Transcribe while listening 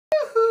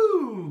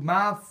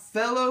my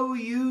fellow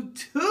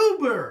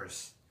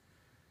YouTubers.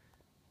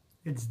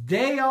 It's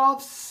Day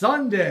Off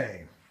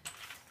Sunday.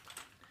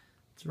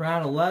 It's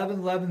around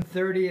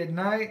 11:30 at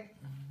night.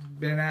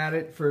 Been at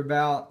it for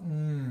about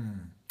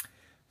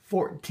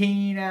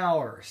 14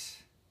 hours.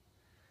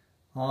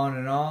 On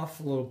and off,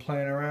 a little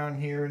playing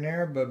around here and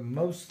there, but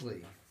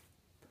mostly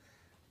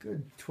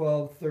good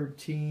 12,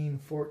 13,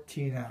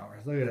 14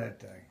 hours. Look at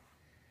that thing.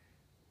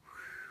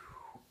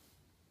 Whew.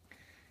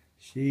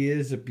 She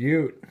is a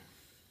beaut.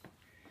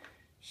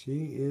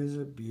 She is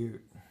a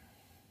beaut.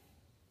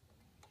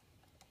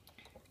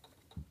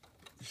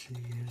 She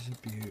is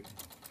a beaut.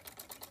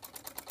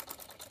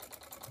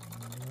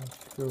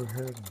 Let's go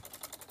ahead and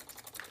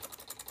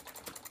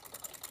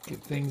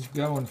get things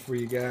going for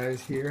you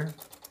guys here.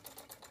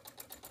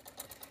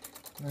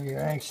 Now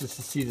you're anxious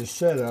to see the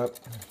setup.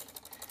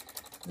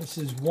 This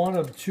is one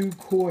of two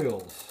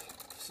coils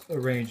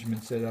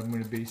arrangements that I'm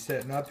going to be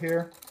setting up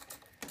here.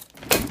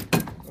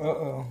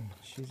 Uh-oh,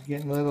 she's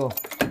getting a little...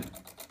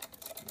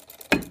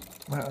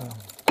 Uh-oh.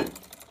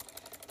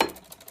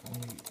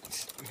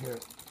 Here,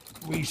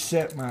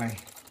 reset my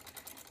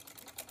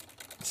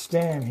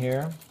stand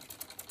here.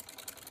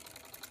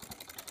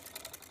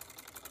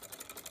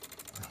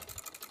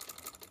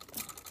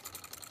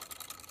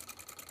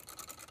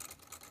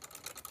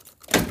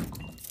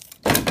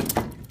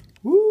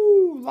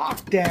 Woo!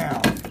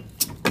 Lockdown.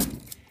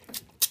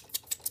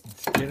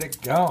 Let's get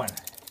it going.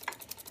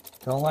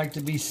 Don't like to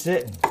be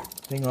sitting.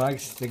 Thing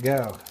likes to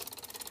go.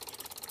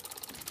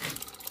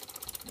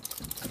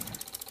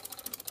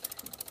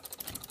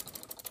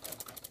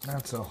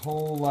 That's a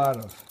whole lot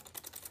of...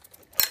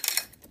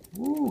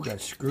 Woo! Got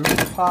screws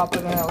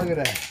popping out. Look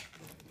at that.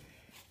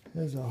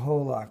 There's a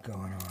whole lot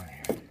going on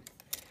here.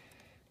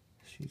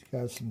 She's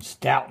got some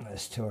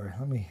stoutness to her.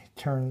 Let me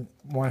turn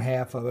one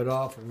half of it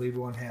off and leave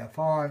one half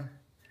on.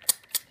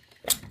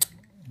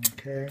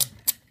 Okay.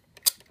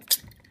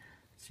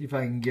 See if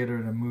I can get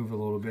her to move a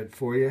little bit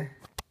for you.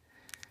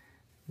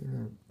 I'm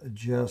going to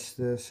adjust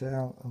this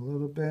out a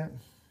little bit.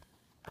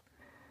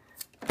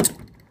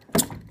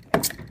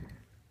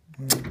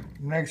 And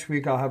next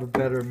week I'll have a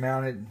better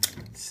mounted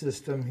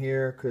system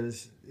here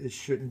because it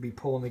shouldn't be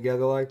pulling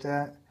together like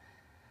that.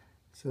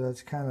 So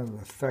that's kind of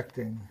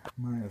affecting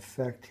my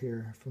effect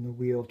here from the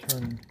wheel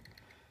turning.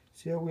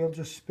 See how wheel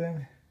just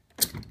spin?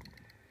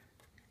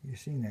 You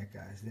seen that,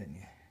 guys, didn't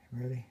you?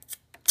 Ready?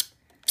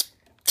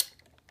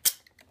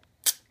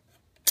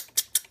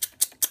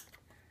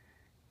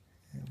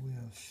 That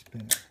wheel's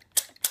spinning.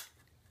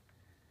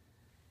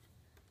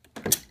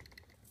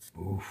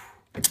 Oof.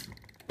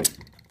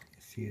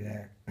 See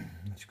that?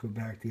 Let's go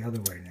back the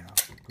other way now.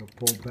 Go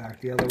pull back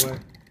the other way.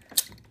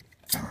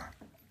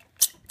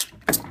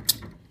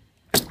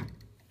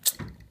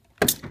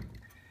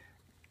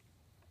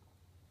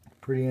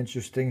 Pretty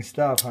interesting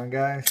stuff, huh,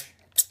 guys?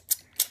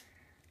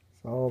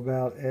 It's all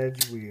about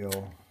edge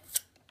wheel.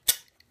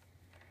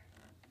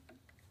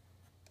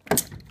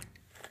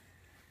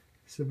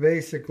 So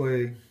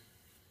basically,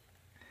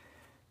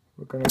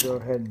 we're going to go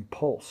ahead and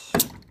pulse.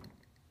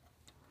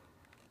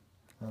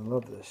 I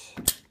love this.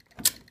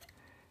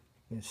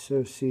 You can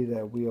so see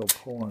that wheel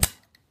pulling.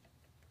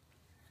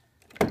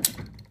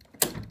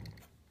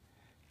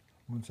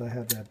 Once I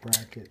have that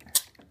bracket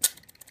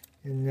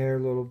in there a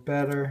little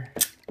better,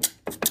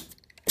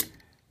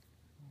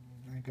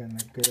 I got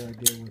a good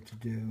idea what to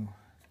do.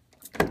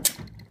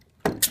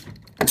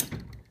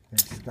 And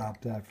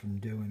stop that from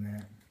doing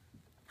that.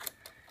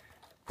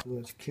 So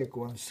let's kick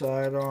one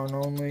side on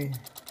only.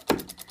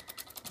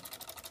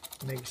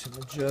 Make some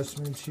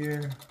adjustments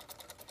here.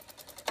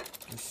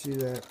 You see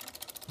that?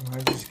 I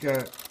just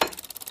got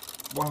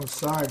one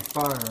side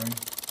firing.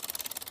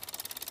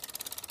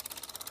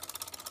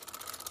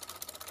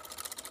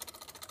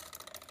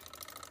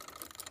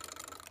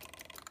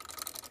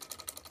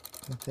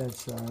 Cut that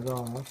side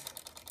off.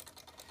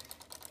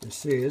 You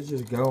see, it's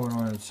just going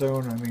on its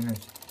own. I mean,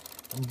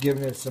 I'm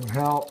giving it some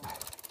help.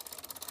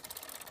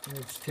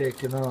 It's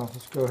taking off.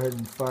 Let's go ahead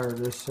and fire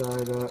this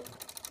side up.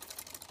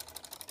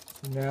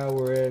 So now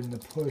we're adding a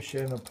push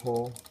and a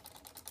pull.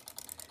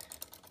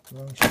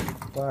 She's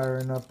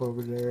firing up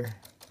over there.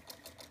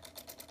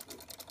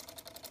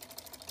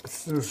 It's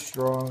so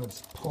strong,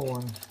 it's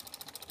pulling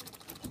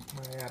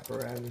my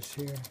apparatus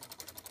here.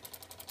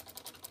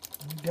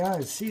 You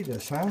guys see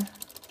this, huh?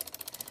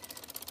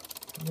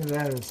 Look at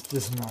that, it's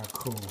just not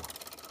cool.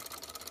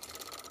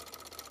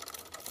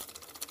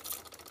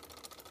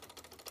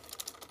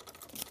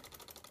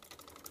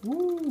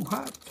 Woo,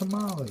 hot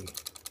tamale.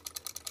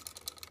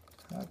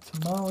 Hot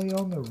tamale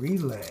on the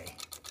relay.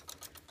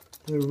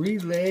 The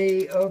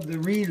relay of the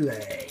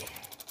relay.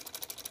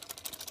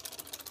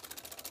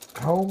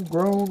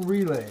 Homegrown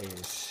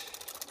relays.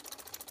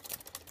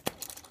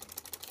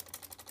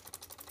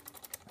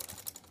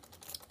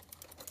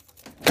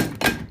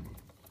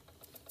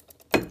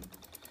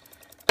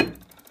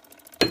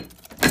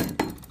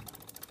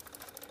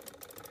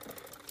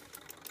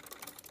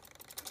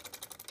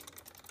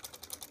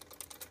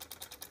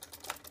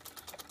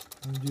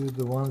 Do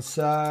the one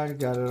side,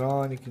 got it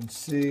on, you can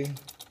see.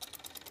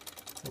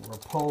 So we're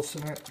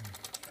pulsing it.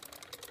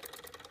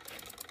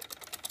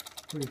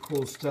 Pretty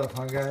cool stuff,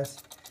 huh, guys?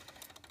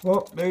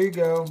 Well, there you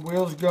go.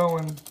 Wheel's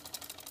going.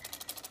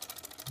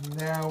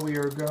 Now we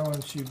are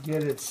going to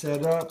get it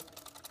set up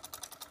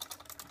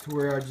to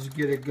where I just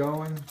get it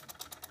going,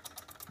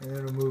 and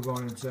it'll move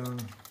on its own.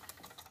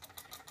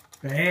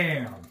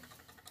 Bam!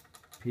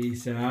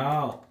 Peace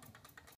out.